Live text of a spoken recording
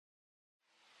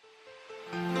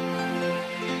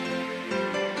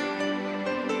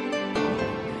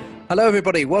Hello,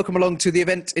 everybody. Welcome along to the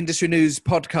Event Industry News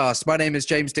podcast. My name is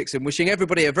James Dixon, wishing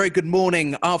everybody a very good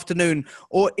morning, afternoon,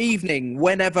 or evening,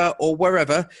 whenever or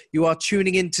wherever you are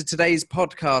tuning into today's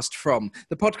podcast from.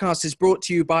 The podcast is brought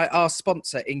to you by our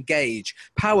sponsor, Engage,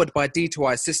 powered by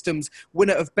D2I Systems,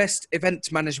 winner of Best Event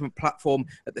Management Platform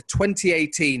at the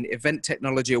 2018 Event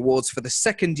Technology Awards for the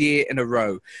second year in a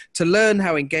row. To learn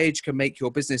how Engage can make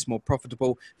your business more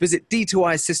profitable, visit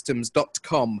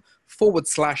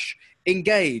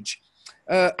d2isystems.com/engage.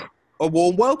 A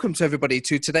warm welcome to everybody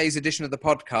to today's edition of the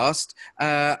podcast.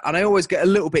 And I always get a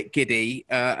little bit giddy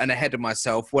and ahead of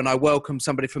myself when I welcome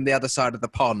somebody from the other side of the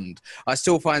pond. I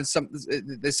still find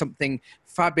there's something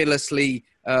fabulously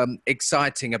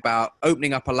exciting about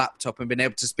opening up a laptop and being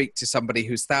able to speak to somebody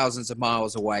who's thousands of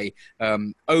miles away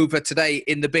over today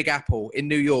in the Big Apple in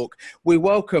New York. We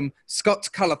welcome Scott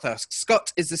Cullerthurst.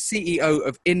 Scott is the CEO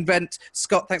of Invent.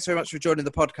 Scott, thanks very much for joining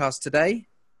the podcast today.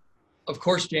 Of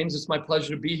course, James, it's my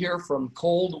pleasure to be here from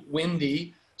cold,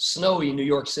 windy, snowy New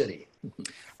York City.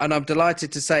 And I'm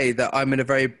delighted to say that I'm in a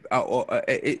very,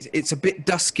 it's a bit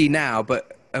dusky now,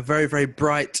 but a very, very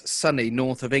bright, sunny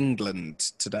north of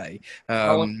England today.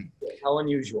 How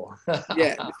unusual.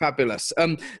 Yeah, fabulous.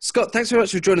 Scott, thanks very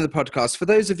much for joining the podcast. For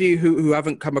those of you who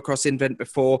haven't come across Invent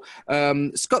before,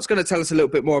 Scott's going to tell us a little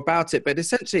bit more about it. But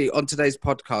essentially on today's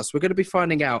podcast, we're going to be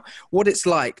finding out what it's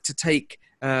like to take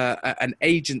an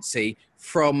agency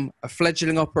from a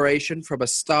fledgling operation, from a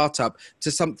startup, to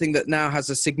something that now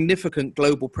has a significant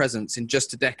global presence in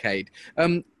just a decade.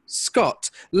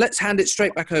 Scott, let's hand it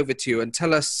straight back over to you and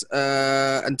tell us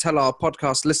and tell our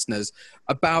podcast listeners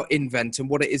about Invent and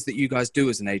what it is that you guys do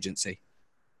as an agency.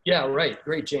 Yeah, right.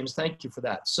 Great, James. Thank you for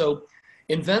that. So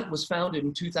Invent was founded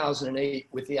in 2008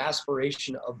 with the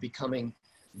aspiration of becoming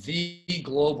the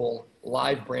global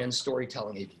live brand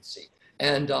storytelling agency.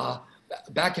 And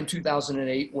back in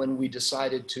 2008, when we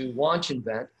decided to launch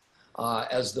Invent,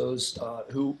 as those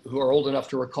who are old enough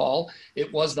to recall,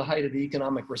 it was the height of the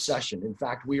economic recession. In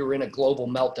fact, we were in a global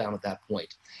meltdown at that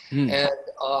point. And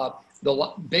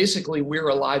basically, we're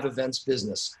a live events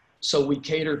business. So we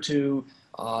cater to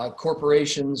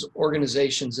corporations,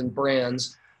 organizations, and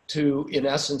brands to, in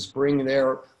essence, bring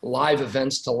their live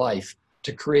events to life,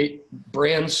 to create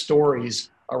brand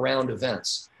stories around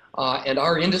events. And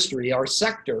our industry, our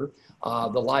sector,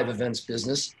 the live events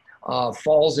business,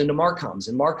 falls into Marcoms.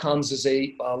 And Marcoms is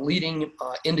a leading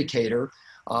indicator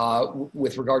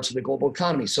with regards to the global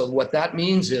economy. So what that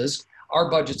means is our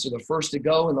budgets are the first to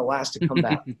go and the last to come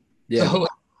back. Yeah. So,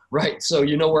 right. So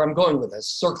you know where I'm going with this.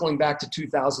 Circling back to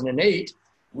 2008,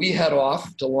 we head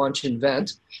off to launch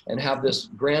Invent and have this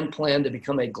grand plan to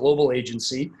become a global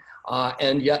agency.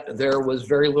 And yet there was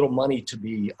very little money to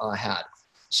be had.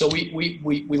 So we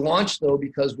launched, though,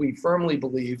 because we firmly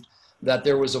believed that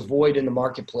there was a void in the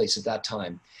marketplace at that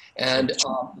time. And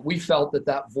we felt that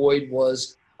that void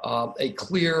was a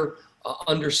clear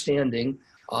understanding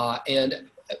and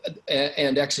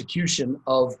execution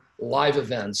of live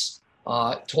events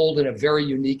told in a very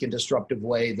unique and disruptive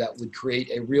way that would create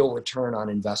a real return on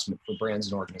investment for brands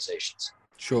and organizations.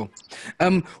 Sure.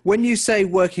 When you say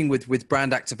working with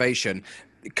brand activation,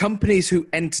 companies who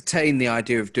entertain the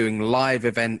idea of doing live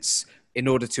events in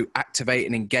order to activate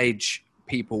and engage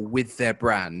people with their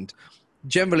brand,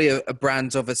 generally a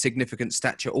brand's of a significant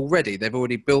stature already. They've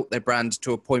already built their brand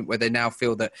to a point where they now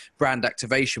feel that brand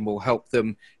activation will help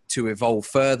them to evolve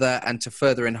further and to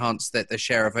further enhance their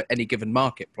share of any given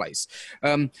marketplace.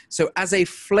 So as a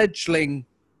fledgling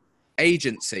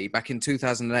agency back in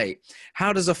 2008,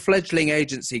 how does a fledgling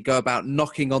agency go about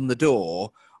knocking on the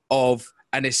door of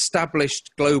an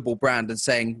established global brand and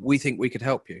saying, we think we could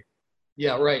help you?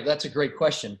 Yeah, right. That's a great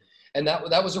question. And that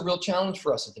was a real challenge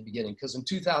for us at the beginning, because in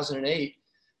 2008,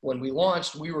 when we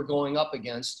launched, we were going up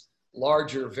against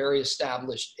larger, very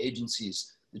established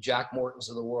agencies, the Jack Mortons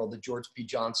of the world, the George P.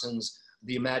 Johnsons,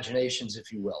 the Imaginations,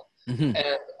 if you will. Mm-hmm.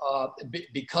 And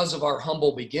because of our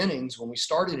humble beginnings, when we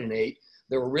started in 2008,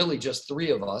 there were really just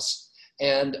three of us.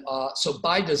 And so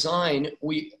by design,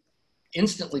 we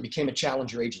instantly became a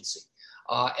challenger agency.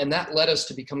 And that led us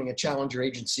to becoming a challenger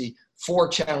agency for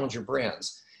challenger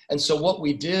brands. And so what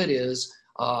we did is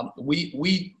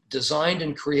we designed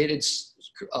and created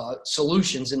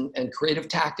solutions and creative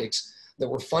tactics that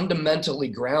were fundamentally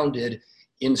grounded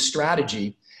in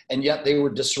strategy, and yet they were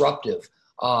disruptive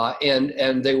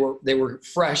and they were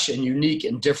fresh and unique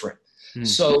and different.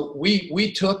 So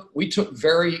we took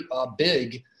very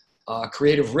big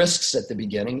creative risks at the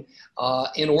beginning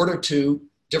in order to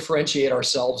differentiate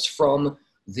ourselves from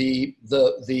the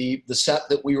set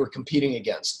that we were competing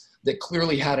against, that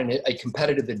clearly had a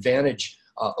competitive advantage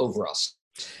over us.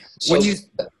 So, When you,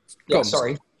 yeah,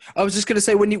 sorry. I was just going to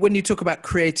say, when you talk about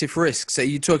creative risks, are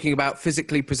you talking about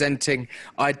physically presenting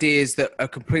ideas that are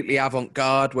completely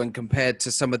avant-garde when compared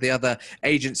to some of the other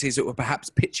agencies that were perhaps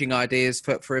pitching ideas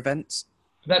for events?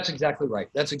 That's exactly right.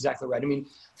 That's exactly right. I mean,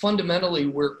 fundamentally,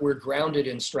 we're grounded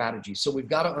in strategy. So we've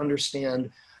got to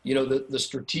understand, the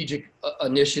strategic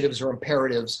initiatives or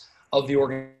imperatives of the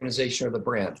organization or the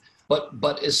brand.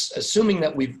 But assuming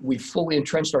that we've fully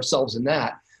entrenched ourselves in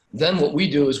that, then what we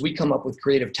do is we come up with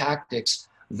creative tactics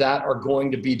that are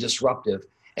going to be disruptive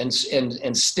and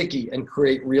sticky and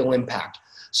create real impact.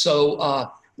 So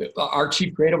our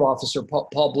chief creative officer,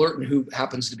 Paul Blurton, who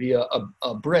happens to be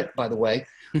a Brit, by the way,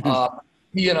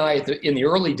 he and I, in the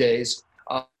early days,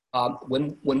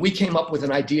 when we came up with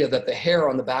an idea that the hair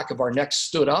on the back of our neck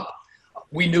stood up,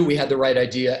 we knew we had the right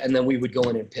idea, and then we would go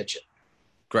in and pitch it.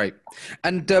 Great.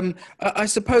 And I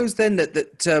suppose then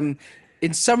that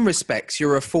in some respects,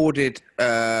 you're afforded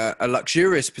a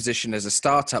luxurious position as a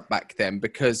startup back then,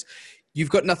 because you've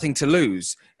got nothing to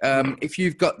lose. If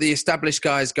you've got the established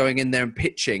guys going in there and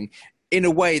pitching, in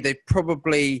a way, they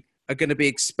probably are going to be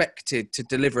expected to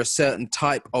deliver a certain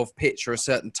type of pitch or a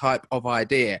certain type of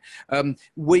idea.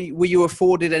 Were you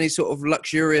afforded any sort of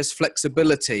luxurious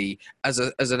flexibility as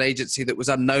an agency that was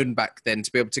unknown back then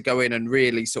to be able to go in and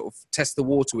really sort of test the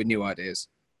water with new ideas?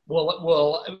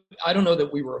 Well, I don't know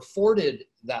that we were afforded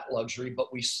that luxury,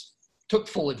 but we took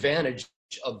full advantage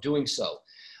of doing so.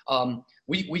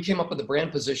 We came up with the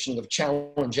brand positioning of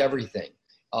challenge everything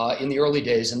in the early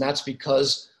days, and that's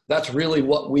because that's really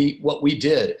what we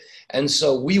did. And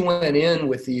so we went in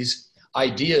with these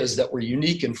ideas that were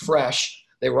unique and fresh.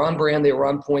 They were on brand, they were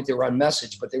on point, they were on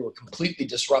message, but they were completely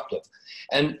disruptive.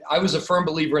 And I was a firm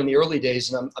believer in the early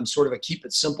days, and I'm sort of a keep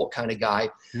it simple kind of guy.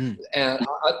 And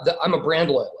I'm a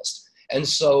brand loyalist. And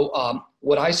so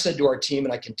what I said to our team,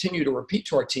 and I continue to repeat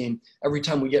to our team every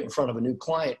time we get in front of a new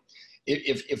client,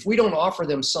 if we don't offer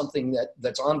them something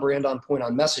that's on brand, on point,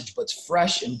 on message, but it's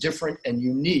fresh and different and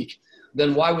unique,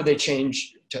 then why would they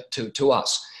change to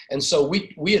us? And so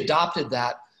we adopted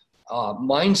that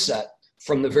mindset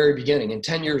from the very beginning. And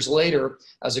 10 years later,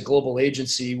 as a global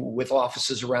agency with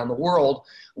offices around the world,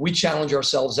 we challenge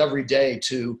ourselves every day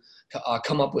to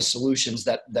come up with solutions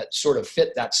that sort of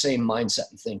fit that same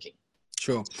mindset and thinking.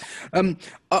 Sure.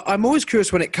 I'm always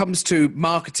curious when it comes to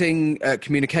marketing,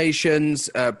 communications,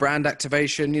 brand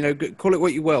activation, call it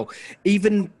what you will.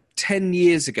 Even 10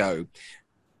 years ago,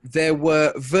 there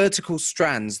were vertical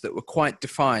strands that were quite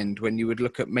defined when you would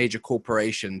look at major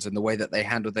corporations and the way that they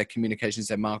handled their communications,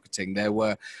 their marketing. There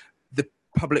were the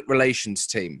public relations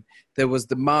team. There was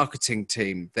the marketing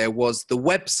team. There was the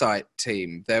website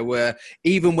team. There were,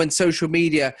 even when social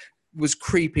media was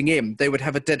creeping in, they would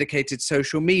have a dedicated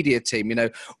social media team.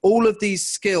 All of these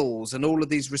skills and all of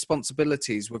these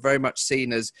responsibilities were very much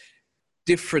seen as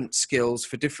different skills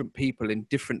for different people in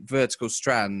different vertical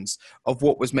strands of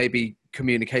what was maybe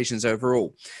communications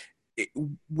overall.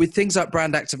 With things like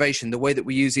brand activation, the way that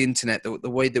we use the internet, the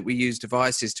way that we use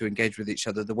devices to engage with each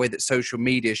other, the way that social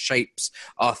media shapes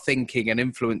our thinking and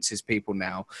influences people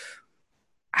now,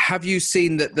 have you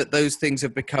seen that those things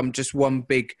have become just one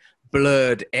big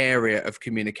blurred area of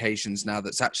communications now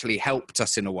that's actually helped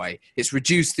us in a way? It's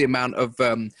reduced the amount of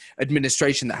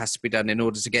administration that has to be done in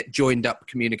order to get joined up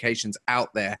communications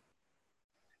out there.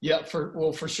 Yeah,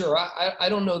 for sure. I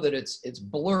don't know that it's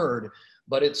blurred,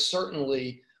 but it's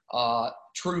certainly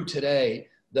true today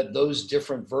that those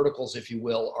different verticals, if you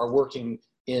will, are working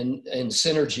in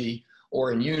synergy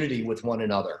or in unity with one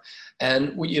another.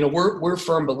 And we're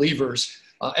firm believers.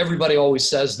 Everybody always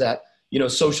says that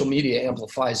social media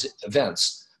amplifies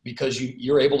events, because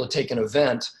you're able to take an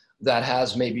event that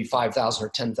has maybe 5,000 or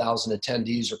 10,000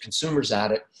 attendees or consumers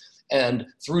at it, and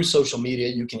through social media,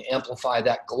 you can amplify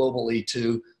that globally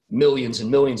to millions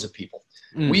and millions of people.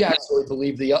 We actually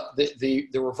believe the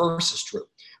reverse is true.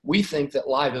 We think that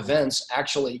live events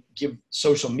actually give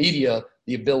social media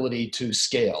the ability to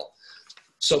scale.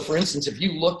 So for instance, if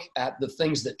you look at the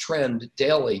things that trend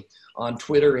daily on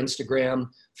Twitter, Instagram,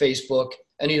 Facebook,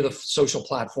 any of the social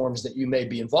platforms that you may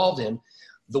be involved in,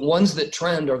 the ones that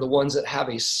trend are the ones that have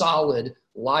a solid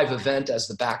live event as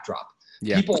the backdrop.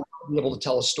 Yeah. People want to be able to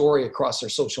tell a story across their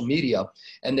social media,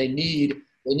 and they need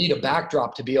a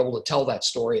backdrop to be able to tell that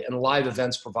story, and live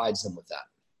events provides them with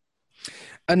that.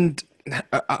 And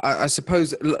I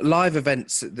suppose live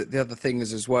events, the other thing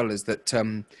is as well is that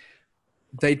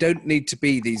they don't need to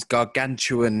be these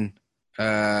gargantuan,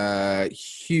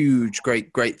 huge,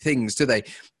 great things, do they?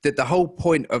 That the whole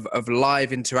point of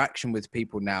live interaction with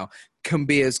people now can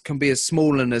be as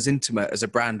small and as intimate as a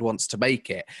brand wants to make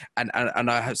it. And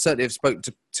I have certainly have spoken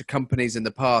to companies in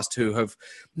the past who have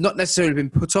not necessarily been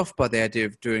put off by the idea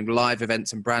of doing live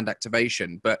events and brand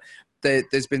activation, but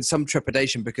there's been some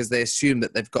trepidation because they assume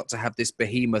that they've got to have this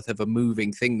behemoth of a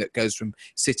moving thing that goes from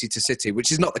city to city,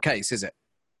 which is not the case, is it?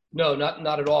 No,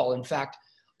 not at all. In fact,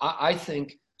 I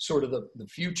think sort of the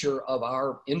future of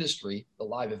our industry, the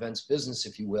live events business,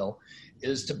 if you will,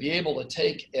 is to be able to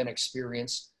take an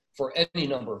experience for any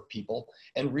number of people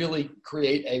and really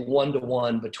create a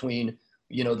one-to-one between,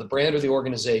 the brand or the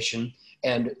organization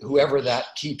and whoever that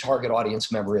key target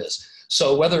audience member is.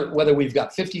 So whether we've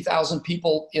got 50,000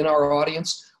 people in our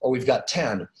audience or we've got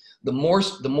 10, the more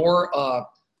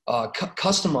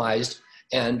customized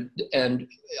and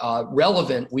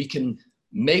relevant we can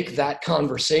make that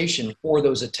conversation for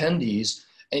those attendees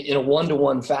in a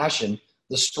one-to-one fashion,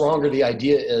 the stronger the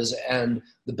idea is and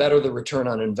the better the return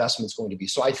on investment is going to be.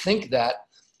 So I think that,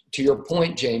 to your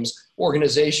point, James,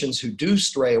 organizations who do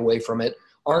stray away from it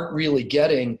aren't really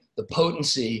getting the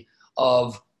potency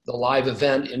of the live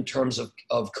event in terms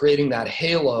of creating that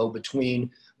halo between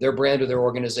their brand or their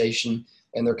organization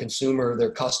and their consumer,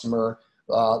 their customer,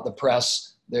 the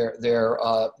press, their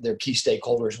key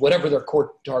stakeholders, whatever their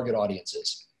core target audience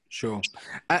is. Sure.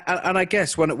 And I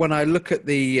guess when I look at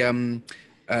the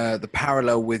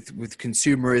parallel with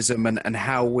consumerism and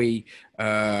how we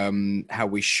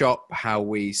shop, how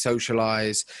we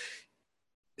socialize,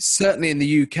 certainly in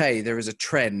the UK, there is a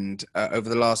trend over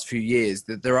the last few years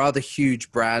that there are the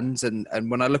huge brands. And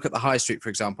when I look at the high street, for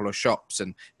example, or shops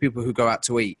and people who go out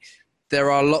to eat, there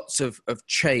are lots of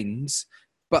chains.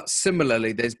 But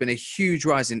similarly, there's been a huge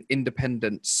rise in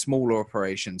independent, smaller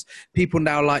operations. People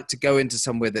now like to go into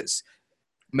somewhere that's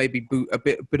maybe a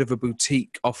bit of a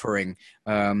boutique offering.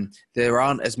 There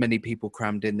aren't as many people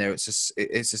crammed in there. It's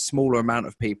a smaller amount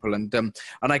of people, and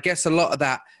I guess a lot of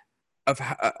that of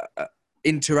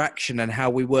interaction and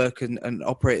how we work and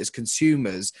operate as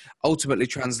consumers ultimately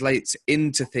translates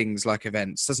into things like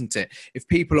events, doesn't it? If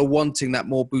people are wanting that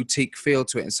more boutique feel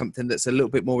to it and something that's a little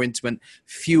bit more intimate,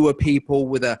 fewer people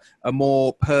with a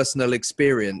more personal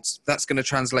experience, that's going to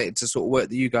translate into sort of work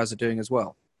that you guys are doing as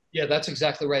well. Yeah, that's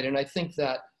exactly right. And I think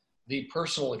that the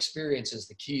personal experience is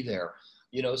the key there.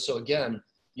 So again,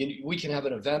 we can have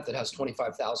an event that has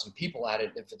 25,000 people at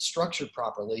it. If it's structured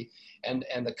properly and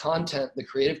the content, the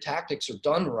creative tactics are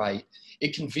done right,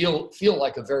 it can feel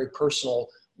like a very personal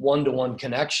one-to-one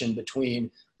connection between,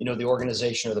 the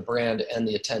organization or the brand and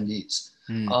the attendees.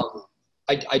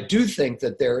 I do think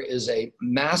that there is a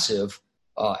massive,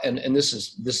 and this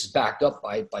is backed up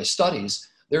by studies,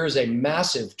 there is a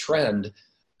massive trend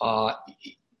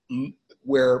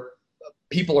where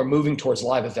people are moving towards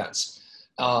live events.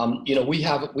 We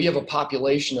have a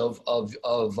population of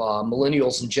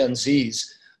millennials and Gen Zs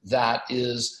that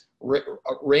is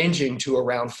ranging to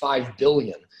around 5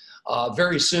 billion.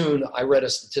 Very soon, I read a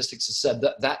statistics that said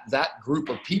that group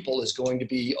of people is going to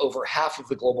be over half of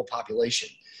the global population.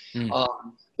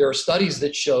 There are studies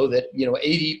that show that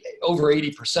over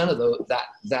 80% of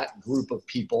that group of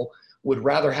people would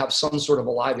rather have some sort of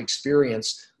a live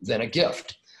experience than a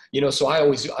gift. So I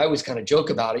always kind of joke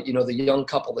about it. The young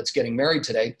couple that's getting married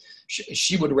today,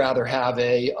 she would rather have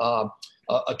a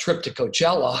trip to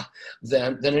Coachella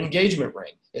than an engagement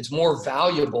ring. It's more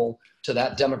valuable to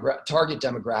that target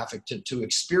demographic to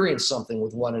experience something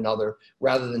with one another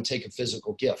rather than take a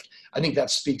physical gift. I think that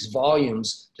speaks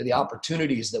volumes to the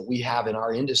opportunities that we have in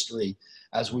our industry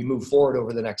as we move forward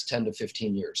over the next 10 to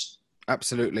 15 years.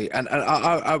 Absolutely. And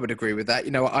I would agree with that.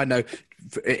 I know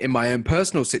in my own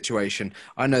personal situation,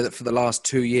 I know that for the last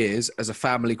 2 years as a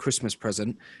family Christmas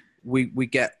present, we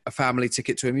get a family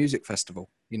ticket to a music festival.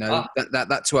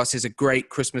 That to us is a great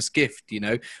Christmas gift.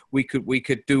 We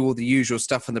could do all the usual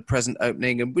stuff in the present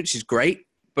opening, and which is great.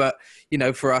 But,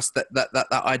 for us, that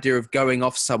idea of going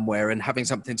off somewhere and having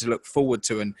something to look forward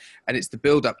to, and it's the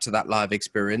build up to that live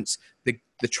experience, the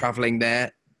traveling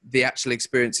there, the actual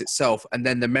experience itself, and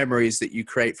then the memories that you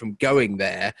create from going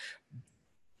there,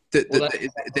 that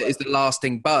is the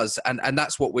lasting buzz. And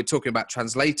that's what we're talking about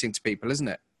translating to people, isn't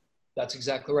it? That's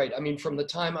exactly right. I mean, from the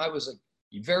time I was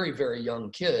a very, very young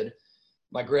kid,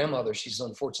 my grandmother, she's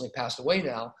unfortunately passed away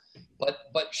now, but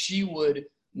she would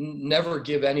never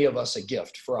give any of us a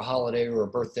gift for a holiday or a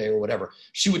birthday or whatever.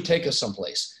 She would take us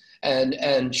someplace.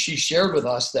 And she shared with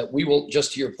us that we will,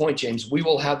 just to your point, James, we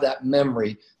will have that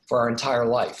memory for our entire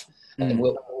life. And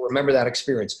we'll remember that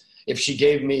experience. If she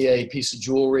gave me a piece of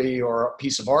jewelry or a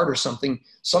piece of art or something,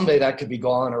 someday that could be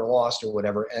gone or lost or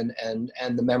whatever, and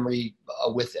the memory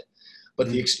with it. But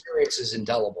the experience is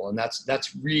indelible, and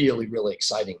that's really, really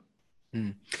exciting.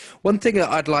 Mm. One thing that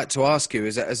I'd like to ask you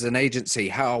is, as an agency,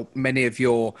 how many of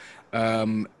your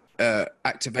um,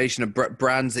 activation of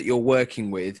brands that you're working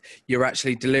with, you're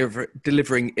actually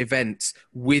delivering events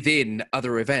within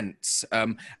other events.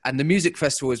 And the music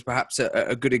festival is perhaps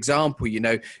a good example. You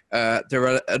know, there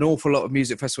are an awful lot of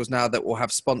music festivals now that will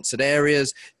have sponsored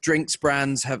areas. Drinks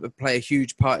brands play a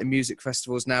huge part in music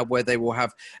festivals now, where they will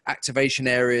have activation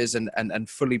areas and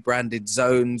fully branded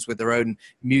zones with their own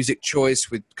music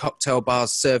choice, with cocktail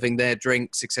bars serving their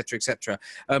drinks, etc., etc.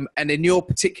 And in your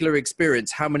particular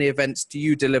experience, how many events do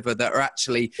you deliver that are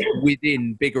actually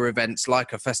within bigger events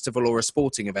like a festival or a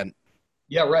sporting event?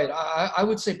 Yeah, right. I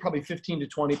would say probably 15 to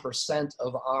 20%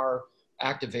 of our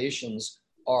activations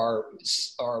are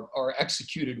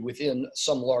executed within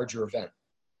some larger event.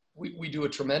 We do a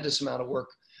tremendous amount of work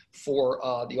for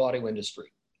the audio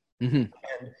industry. Mm-hmm.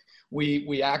 And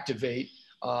we activate,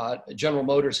 General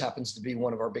Motors happens to be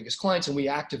one of our biggest clients, and we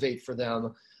activate for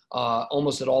them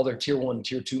almost at all their tier 1,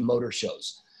 tier 2 motor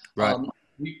shows. Right.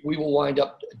 We will wind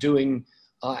up doing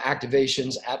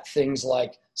activations at things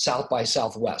like South by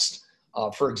Southwest,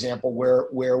 for example,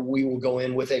 where we will go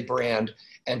in with a brand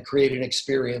and create an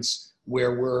experience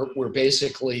where we're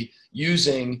basically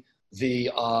using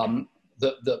the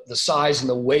size and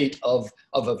the weight of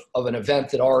an event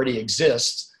that already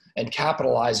exists and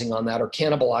capitalizing on that, or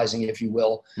cannibalizing, if you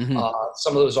will, Mm-hmm.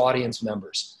 some of those audience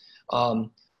members.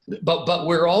 But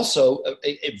we're also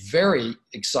very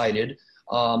excited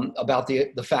about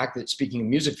the fact that, speaking of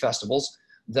music festivals,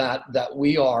 that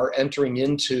we are entering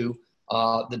into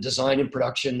the design and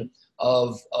production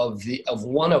of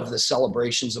one of the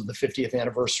celebrations of the 50th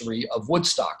anniversary of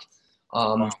Woodstock.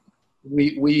 Wow.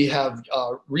 We have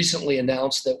recently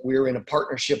announced that we're in a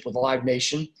partnership with Live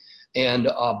Nation and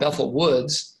Bethel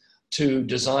Woods to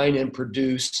design and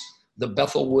produce the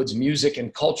Bethel Woods Music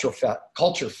and Culture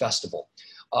Festival.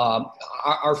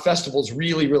 Our festival is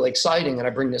really, really exciting, and I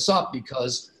bring this up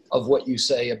because of what you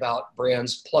say about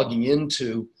brands plugging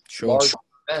into large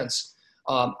events.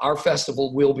 Our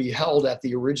festival will be held at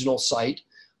the original site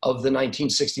of the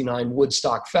 1969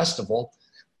 Woodstock Festival,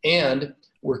 and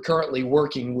we're currently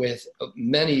working with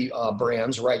many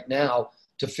brands right now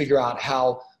to figure out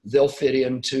how they'll fit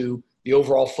into the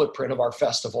overall footprint of our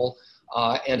festival,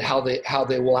 and how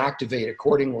they will activate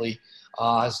accordingly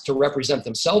to represent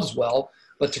themselves well,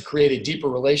 but to create a deeper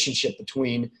relationship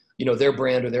between, you know, their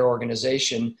brand or their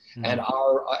organization and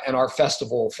our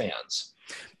festival fans.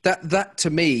 That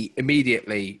to me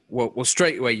immediately, well,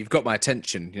 straight away, you've got my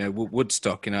attention. You know,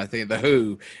 Woodstock. You know, I think the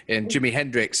Who and Jimi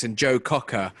Hendrix and Joe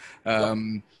Cocker.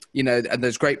 You know, and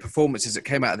those great performances that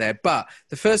came out of there. But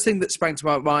the first thing that sprang to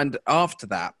my mind after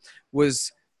that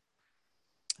was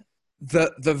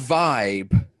the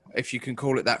vibe, if you can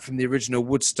call it that, from the original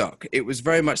Woodstock. It was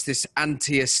very much this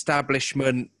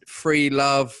anti-establishment, free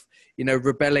love, you know,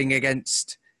 rebelling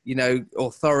against, you know,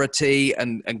 authority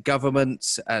and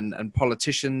governments and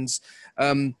politicians.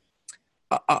 I'm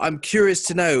curious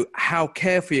to know how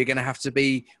careful you're going to have to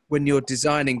be when you're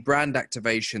designing brand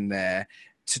activation there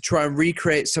to try and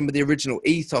recreate some of the original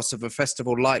ethos of a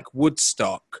festival like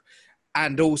Woodstock,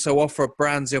 and also offer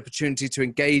brands the opportunity to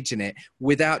engage in it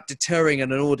without deterring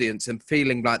an audience and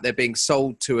feeling like they're being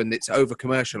sold to and it's over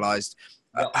commercialized.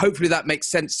 Hopefully that makes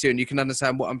sense to you and you can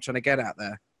understand what I'm trying to get at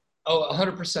there. Oh,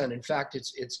 100%. In fact,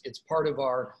 it's part of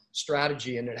our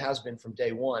strategy, and it has been from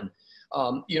day one.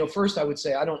 You know, first I would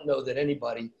say, I don't know that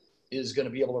anybody is going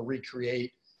to be able to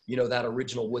recreate, you know, that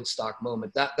original Woodstock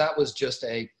moment. That was just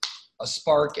a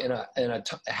spark and a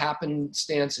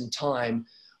happenstance in time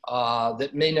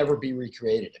that may never be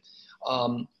recreated.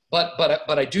 But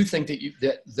I do think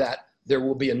that there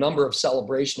will be a number of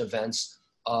celebration events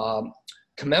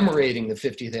commemorating the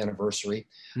 50th anniversary.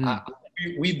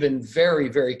 We've been very,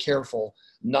 very careful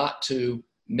not to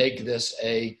make this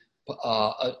an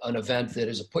event that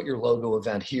is a put your logo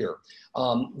event here.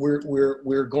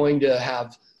 We're going to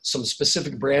have some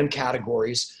specific brand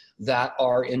categories that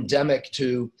are endemic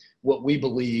to what we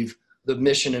believe the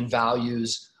mission and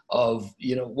values of,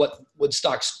 you know, what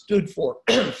Woodstock stood for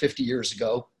 50 years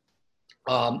ago,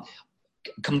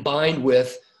 combined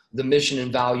with the mission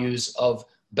and values of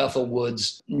Bethel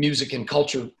Woods Music and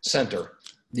Culture Center.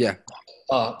 Yeah.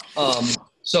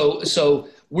 So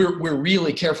we're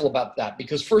really careful about that,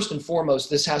 because first and foremost,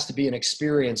 this has to be an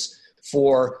experience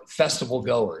for festival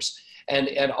goers. And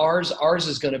ours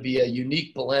is going to be a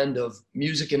unique blend of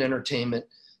music and entertainment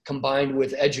combined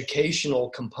with educational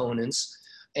components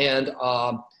and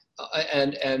other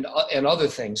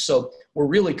things. So we're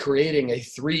really creating a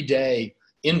 3-day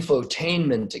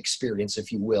infotainment experience,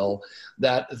 if you will,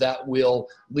 that will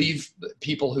leave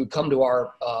people who come to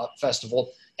our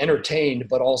festival entertained,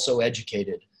 but also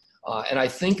educated. And I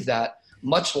think that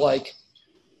much like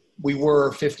we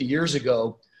were 50 years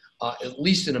ago, at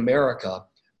least in America,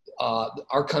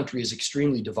 our country is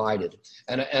extremely divided.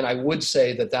 And I would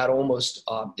say that almost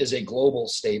is a global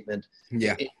statement.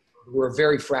 Yeah. We're a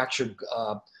very fractured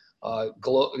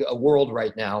world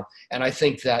right now. And I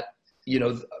think that,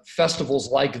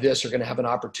 festivals like this are going to have an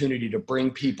opportunity to bring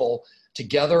people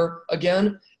together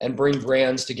again and bring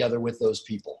brands together with those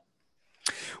people.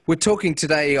 We're talking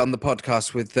today on the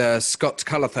podcast with Scott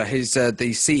Cullather. He's the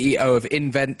CEO of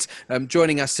Invent,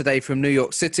 joining us today from New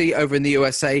York City over in the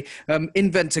USA.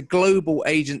 Invent, a global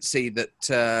agency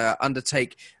that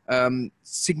undertake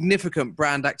significant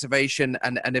brand activation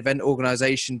and event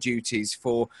organization duties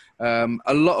for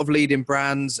a lot of leading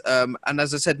brands, and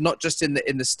as I said, not just in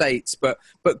the States, but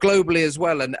globally as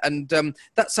well. And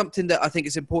that's something that I think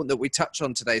is important that we touch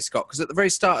on today, Scott, because at the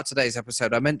very start of today's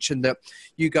episode, I mentioned that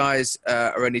you guys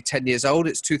are only 10 years old.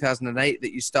 It's 2008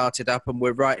 that you started up, and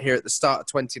we're right here at the start of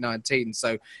 2019.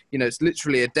 So, it's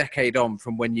literally a decade on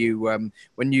from when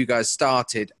you guys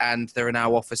started, and there are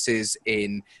now offices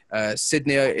in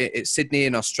Sydney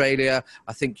in Australia.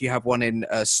 I think you have one in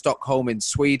Stockholm in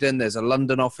Sweden. There's a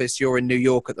London office. You're in New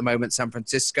York at the moment, San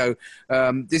Francisco.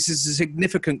 This is a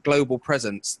significant global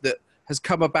presence that has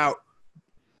come about,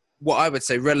 what I would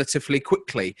say, relatively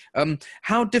quickly.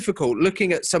 How difficult,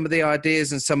 looking at some of the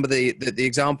ideas and some of the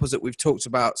examples that we've talked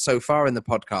about so far in the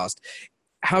podcast,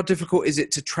 how difficult is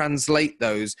it to translate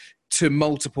those to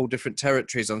multiple different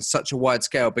territories on such a wide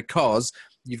scale? Because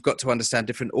you've got to understand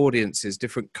different audiences,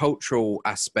 different cultural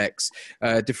aspects,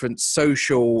 different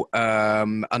social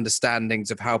understandings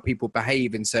of how people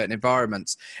behave in certain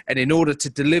environments. And in order to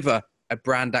deliver a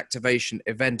brand activation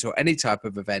event or any type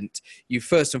of event, you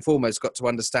first and foremost got to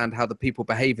understand how the people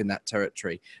behave in that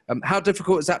territory. How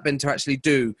difficult has that been to actually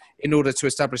do in order to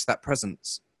establish that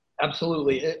presence?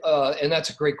 Absolutely. And that's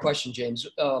a great question, James.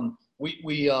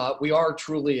 We are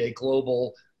truly a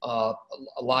global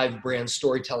live brand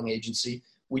storytelling agency.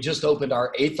 We just opened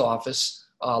our 8th office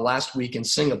last week in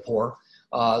Singapore.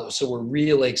 So we're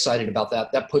really excited about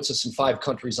that. That puts us in 5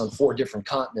 countries on 4 different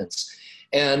continents.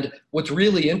 And what's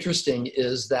really interesting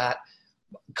is that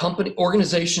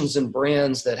organizations and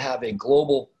brands that have a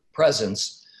global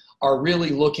presence are really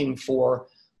looking for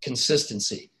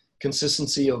consistency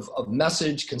of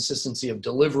message, consistency of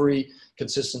delivery,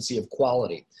 consistency of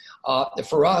quality.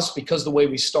 For us, because the way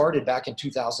we started back in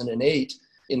 2008,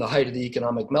 in the height of the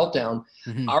economic meltdown,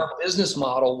 our business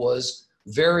model was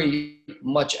very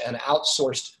much an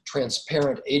outsourced,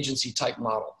 transparent agency type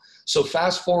model. So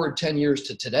fast forward 10 years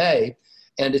to today,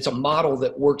 and it's a model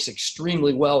that works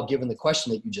extremely well given the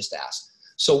question that you just asked.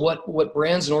 So what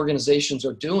brands and organizations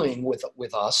are doing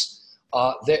with us,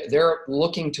 they're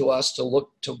looking to us to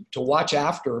watch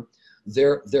after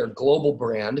their global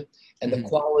brand and the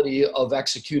quality of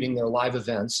executing their live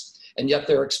events. And yet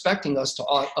they're expecting us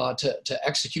to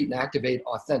execute and activate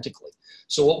authentically.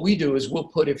 So what we do is we'll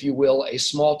put, if you will, a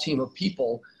small team of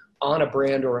people on a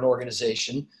brand or an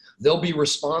organization. They'll be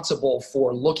responsible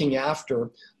for looking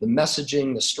after the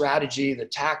messaging, the strategy, the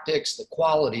tactics, the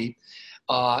quality,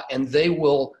 and they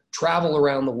will travel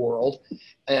around the world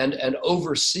and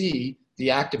oversee the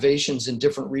activations in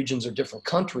different regions or different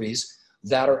countries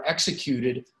that are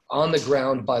executed on the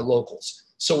ground by locals.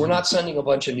 So we're not sending a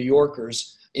bunch of New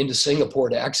Yorkers into Singapore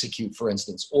to execute, for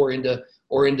instance, or into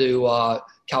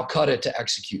Calcutta to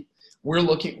execute.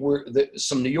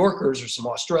 Some New Yorkers or some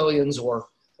Australians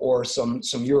or some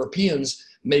Europeans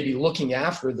may be looking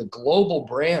after the global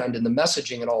brand and the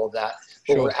messaging and all of that,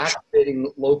 but we're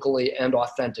activating locally and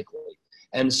authentically.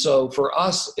 And so for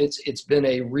us, it's been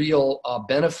a real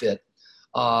benefit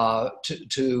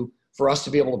for us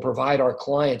to be able to provide our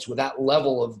clients with that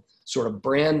level of sort of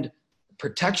brand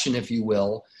protection, if you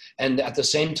will, and at the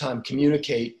same time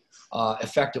communicate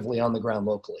effectively on the ground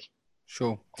locally.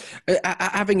 Sure.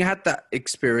 Having had that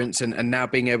experience and now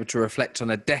being able to reflect on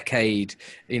a decade,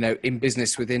 in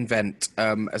business with Invent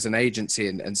as an agency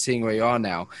and seeing where you are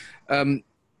now,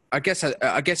 I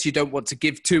guess you don't want to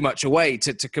give too much away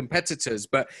to competitors,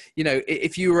 but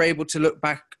if you were able to look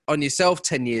back on yourself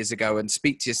 10 years ago and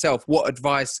speak to yourself, what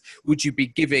advice would you be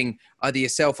giving either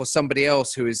yourself or somebody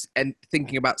else who is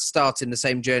thinking about starting the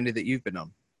same journey that you've been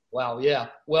on? Wow. Yeah.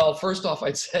 Well, first off,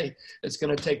 I'd say it's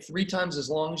going to take 3 times as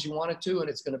long as you want it to, and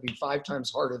it's going to be 5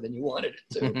 times harder than you wanted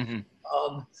it to.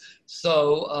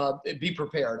 So be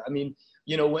prepared. I mean,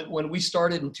 when we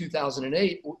started in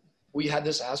 2008, we had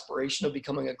this aspiration of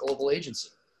becoming a global agency.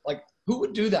 Like, who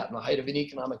would do that in the height of an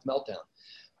economic meltdown?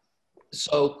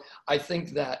 So I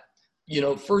think that,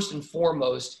 first and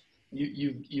foremost,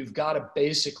 you've got to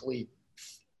basically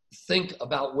think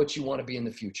about what you want to be in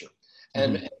the future.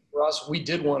 And for us, we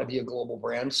did want to be a global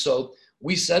brand. So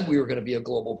we said we were going to be a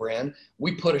global brand.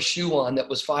 We put a shoe on that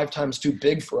was 5 times too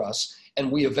big for us,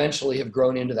 and we eventually have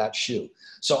grown into that shoe.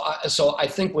 So I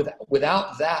think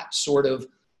without that sort of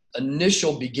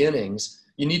initial beginnings,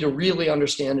 you need to really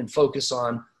understand and focus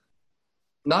on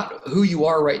not who you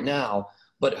are right now,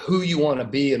 but who you want to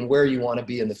be and where you want to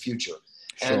be in the future.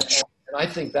 Sure. And I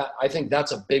think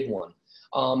that's a big one.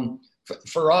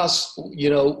 For us,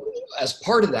 as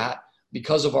part of that,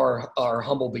 because of our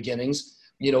humble beginnings,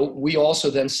 we also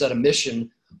then set a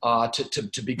mission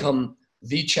to become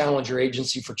the challenger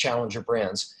agency for challenger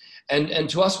brands. And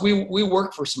to us, we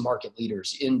work for some market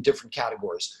leaders in different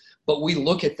categories, but we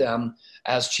look at them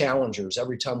as challengers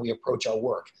every time we approach our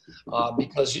work.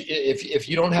 Because if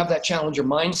you don't have that challenger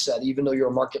mindset, even though you're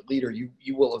a market leader,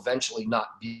 you will eventually not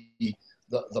be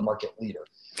the market leader.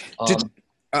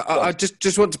 I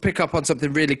just want to pick up on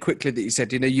something really quickly that you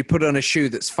said. You put on a shoe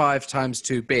that's 5 times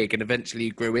too big, and eventually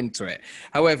you grew into it.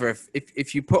 However,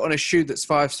 if you put on a shoe that's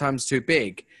 5 times too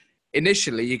big,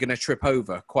 initially you're going to trip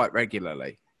over quite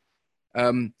regularly.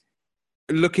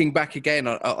 Looking back again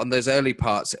on those early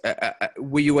parts,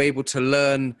 were you able to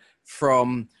learn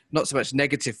from not so much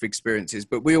negative experiences,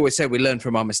 but we always say we learn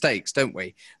from our mistakes, don't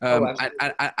we?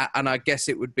 And I guess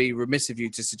it would be remiss of you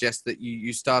to suggest that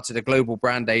you started a global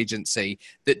brand agency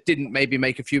that didn't maybe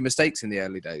make a few mistakes in the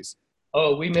early days.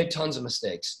 Oh, we made tons of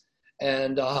mistakes,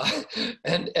 and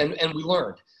we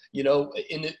learned.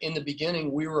 In the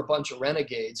beginning, we were a bunch of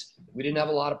renegades. We didn't have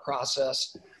a lot of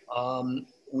process.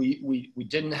 We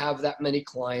didn't have that many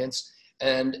clients,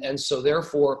 and so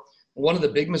therefore, one of the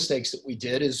big mistakes that we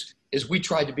did is we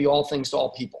tried to be all things to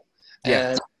all people.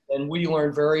 Yeah. And we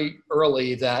learned very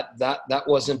early that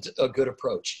wasn't a good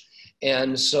approach.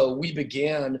 And so we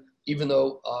began, even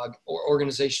though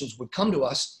organizations would come to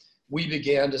us, we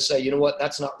began to say, you know what,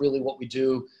 that's not really what we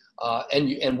do,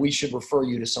 and we should refer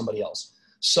you to somebody else.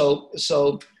 So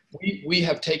we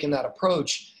have taken that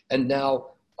approach and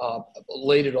now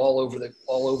laid it all over the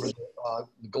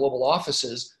global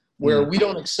offices, where we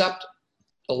don't accept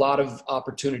a lot of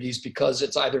opportunities because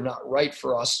it's either not right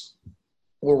for us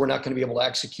or we're not going to be able to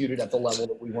execute it at the level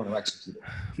that we want to execute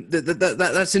it.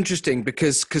 That's interesting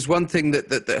because one thing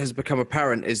that has become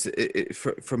apparent is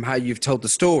from how you've told the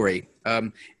story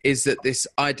is that this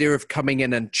idea of coming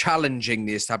in and challenging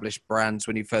the established brands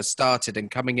when you first started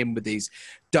and coming in with these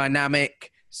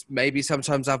dynamic, maybe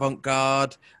sometimes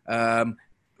avant-garde,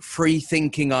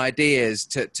 free-thinking ideas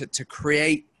to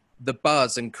create the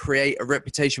buzz and create a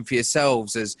reputation for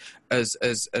yourselves as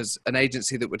an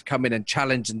agency that would come in and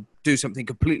challenge and do something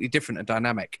completely different and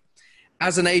dynamic.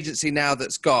 As an agency now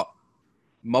that's got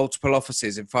multiple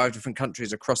offices in 5 different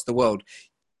countries across the world,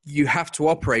 you have to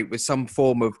operate with some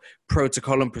form of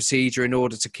protocol and procedure in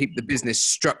order to keep the business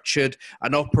structured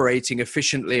and operating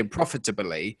efficiently and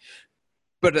profitably,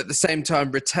 but at the same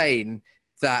time retain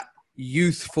that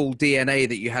youthful DNA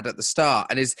that you had at the start.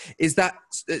 And is that,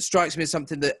 it strikes me as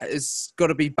something that has got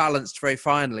to be balanced very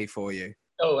finely for you.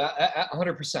 Oh,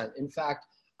 100%. In fact,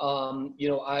 I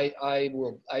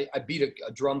beat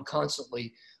a drum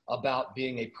constantly about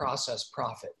being a process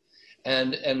prophet.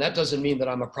 And that doesn't mean that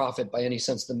I'm a prophet by any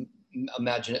sense of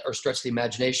or stretch the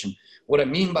imagination. What I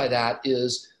mean by that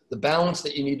is the balance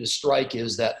that you need to strike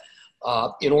is that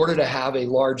in order to have a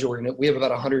large organization, we have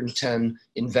about 110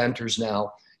 inventors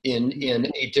now in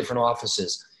 8 different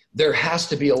offices. There has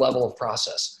to be a level of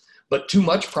process, but too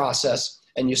much process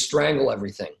and you strangle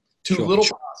everything. Too little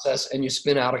process and you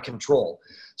spin out of control.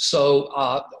 So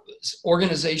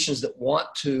organizations that want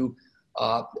to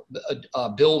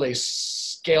build a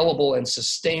scalable and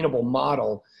sustainable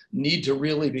model need to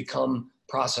really become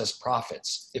process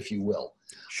prophets, if you will.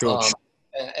 Sure.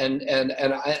 And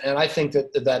I think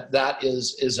that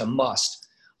is a must.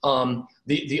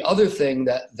 The other thing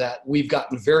that we've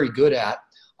gotten very good at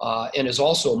and is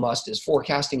also a must is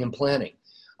forecasting and planning.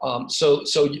 So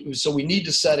we need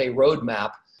to set a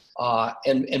roadmap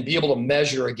and be able to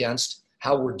measure against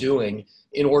how we're doing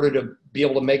in order to be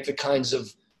able to make the kinds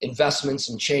of investments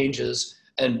and changes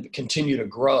and continue to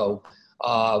grow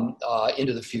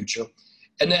into the future.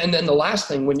 And then the last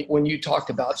thing, when you talked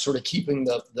about sort of keeping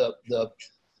the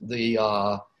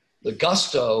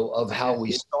gusto of how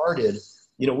we started,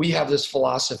 we have this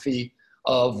philosophy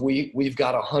of we've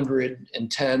got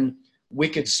 110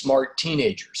 wicked smart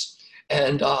teenagers.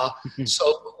 And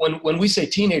so when we say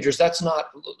teenagers, that's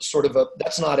not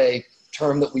a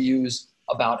term that we use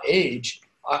about age.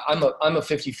 I'm a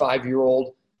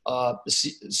 55-year-old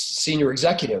senior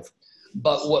executive.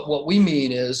 But what we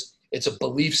mean is it's a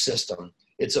belief system.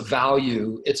 It's a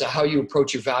value. It's how you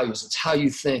approach your values. It's how you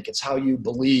think. It's how you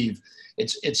believe.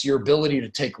 It's your ability to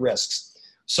take risks.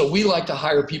 So we like to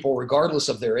hire people regardless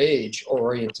of their age or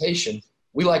orientation.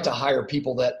 We like to hire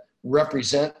people that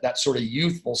represent that sort of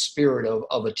youthful spirit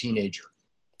of a teenager.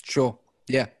 Sure.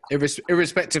 Yeah.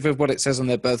 Irrespective of what it says on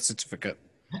their birth certificate.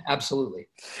 Absolutely.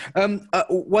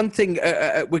 One thing,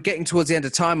 we're getting towards the end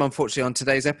of time, unfortunately, on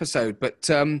today's episode, but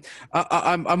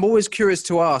I'm always curious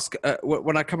to ask,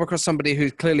 when I come across somebody who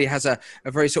clearly has a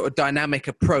very sort of dynamic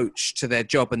approach to their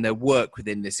job and their work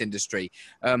within this industry.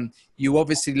 You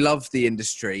obviously love the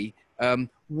industry.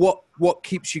 What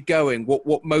keeps you going?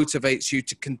 What motivates you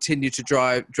to continue to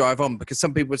drive on? Because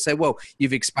some people would say, well,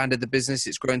 you've expanded the business,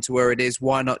 it's grown to where it is.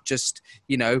 Why not just,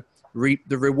 reap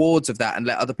the rewards of that and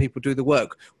let other people do the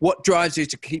work? What drives you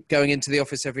to keep going into the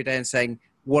office every day and saying,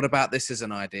 what about this as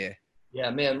an idea? Yeah,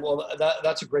 man. Well,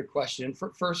 that's a great question.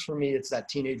 First, for me, it's that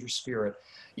teenager spirit.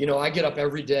 I get up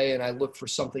every day and I look for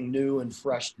something new and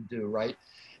fresh to do, right?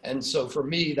 And so for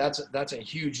me, that's a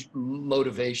huge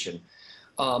motivation.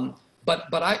 But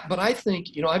I think,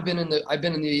 I've been in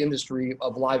the industry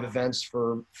of live events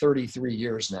for 33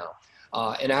 years now.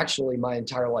 And actually my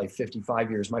entire life,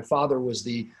 55 years. My father was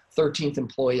the 13th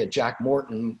employee at Jack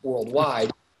Morton worldwide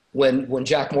when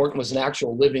Jack Morton was an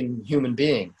actual living human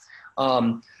being.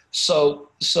 So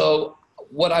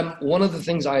one of the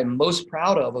things I am most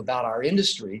proud of about our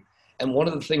industry, and one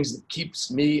of the things that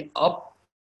keeps me up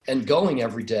and going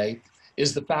every day,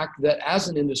 is the fact that as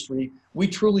an industry, we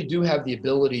truly do have the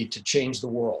ability to change the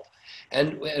world.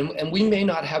 And we may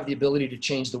not have the ability to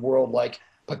change the world like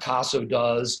Picasso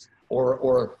does,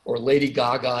 or Lady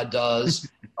Gaga does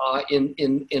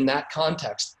in that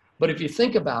context. But if you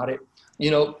think about it,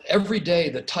 every day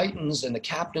the titans and the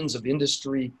captains of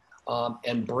industry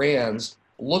and brands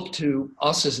look to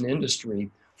us as an industry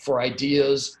for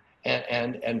ideas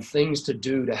and things to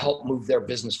do to help move their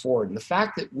business forward. And the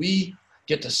fact that we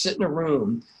get to sit in a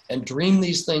room and dream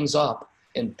these things up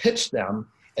and pitch them,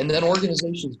 and then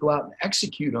organizations go out and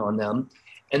execute on them,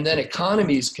 and then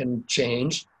economies can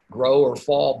change, grow or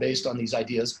fall based on these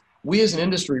ideas. We as an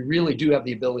industry really do have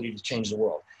the ability to change the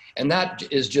world. And that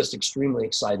is just extremely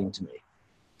exciting to me.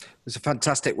 It's a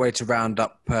fantastic way to round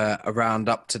up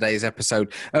today's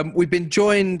episode. We've been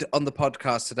joined on the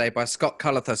podcast today by Scott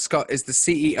Cullether. Scott is the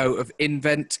CEO of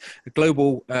Invent, a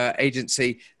global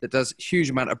agency that does a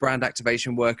huge amount of brand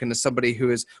activation work, and is somebody who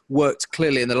has worked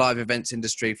clearly in the live events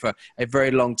industry for a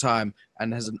very long time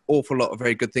and has an awful lot of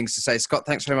very good things to say. Scott,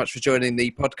 thanks very much for joining the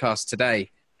podcast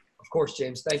today. Of course,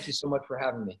 James. Thank you so much for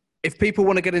having me. If people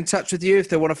want to get in touch with you, if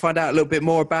they want to find out a little bit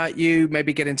more about you,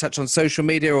 maybe get in touch on social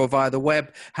media or via the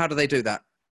web, how do they do that?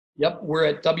 Yep, we're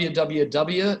at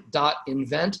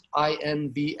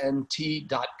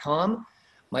www.invent.com.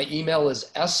 My email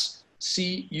is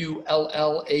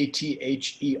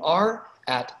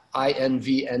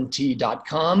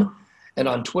scullather@invnt.com. And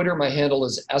on Twitter, my handle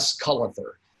is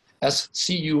scullather,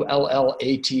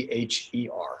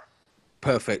 scullather.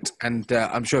 Perfect. And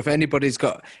I'm sure if anybody's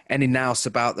got any nous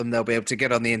about them, they'll be able to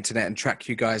get on the internet and track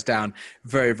you guys down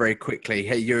very, very quickly.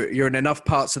 Hey, you're in enough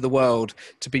parts of the world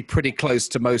to be pretty close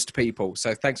to most people.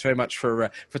 So thanks very much for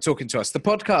talking to us. The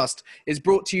podcast is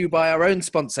brought to you by our own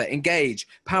sponsor, Engage,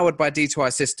 powered by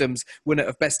D2I Systems, winner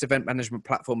of Best Event Management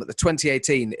Platform at the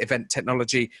 2018 Event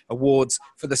Technology Awards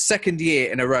for the second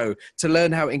year in a row. To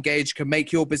learn how Engage can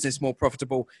make your business more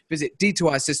profitable, visit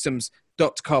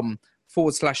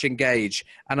d2isystems.com/engage.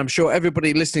 And I'm sure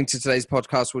everybody listening to today's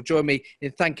podcast will join me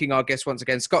in thanking our guest once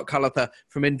again. Scott Cullether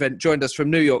from Invent joined us from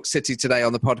New York City today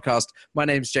on the podcast. My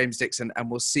name's James Dixon, and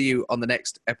we'll see you on the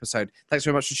next episode. Thanks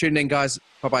very much for tuning in, guys.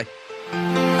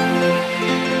 Bye-bye.